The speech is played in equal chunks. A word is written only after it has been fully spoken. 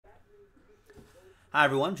Hi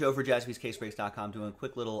everyone, Joe for jaspyscasebreaks.com doing a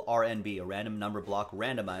quick little RNB, a random number block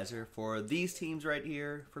randomizer for these teams right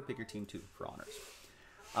here for Pick Your Team 2 for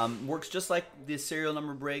honors. Works just like the serial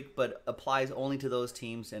number break, but applies only to those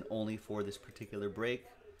teams and only for this particular break.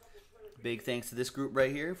 Big thanks to this group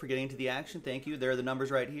right here for getting into the action. Thank you. There are the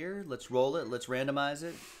numbers right here. Let's roll it. Let's randomize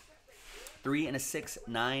it. 3 and a 6,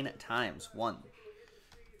 9 times. 1,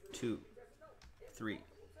 2, 3,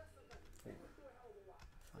 4,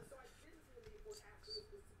 5, 6.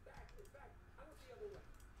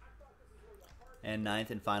 And ninth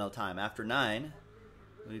and final time. After 9,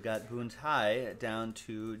 we've got Boon's High down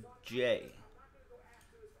to J.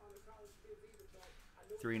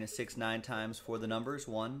 3 and a 6, 9 times for the numbers.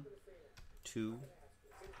 1, 2,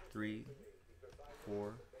 3,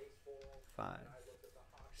 4, 5,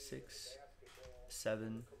 6,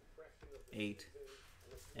 7, 8,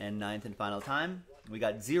 and ninth and final time. We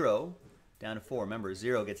got 0 down to 4. Remember,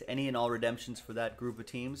 0 gets any and all redemptions for that group of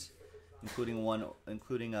teams, including one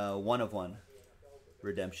of one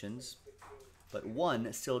redemptions. But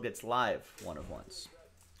 1 still gets live 1 of 1s.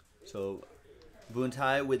 So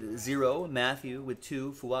Buntai with 0, Matthew with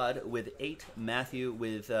 2, Fuad with 8, Matthew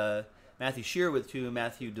Shear with 2,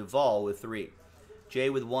 Matthew Duvall with 3, Jay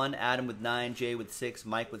with 1, Adam with 9, Jay with 6,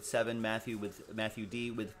 Mike with 7, Matthew D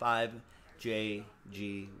with 5, Jay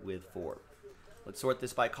G with 4. Let's sort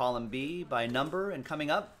this by column B by number, and coming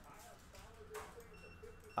up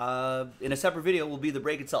in a separate video will be the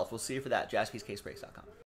break itself. We'll see you for that. jaspyscasebreaks.com.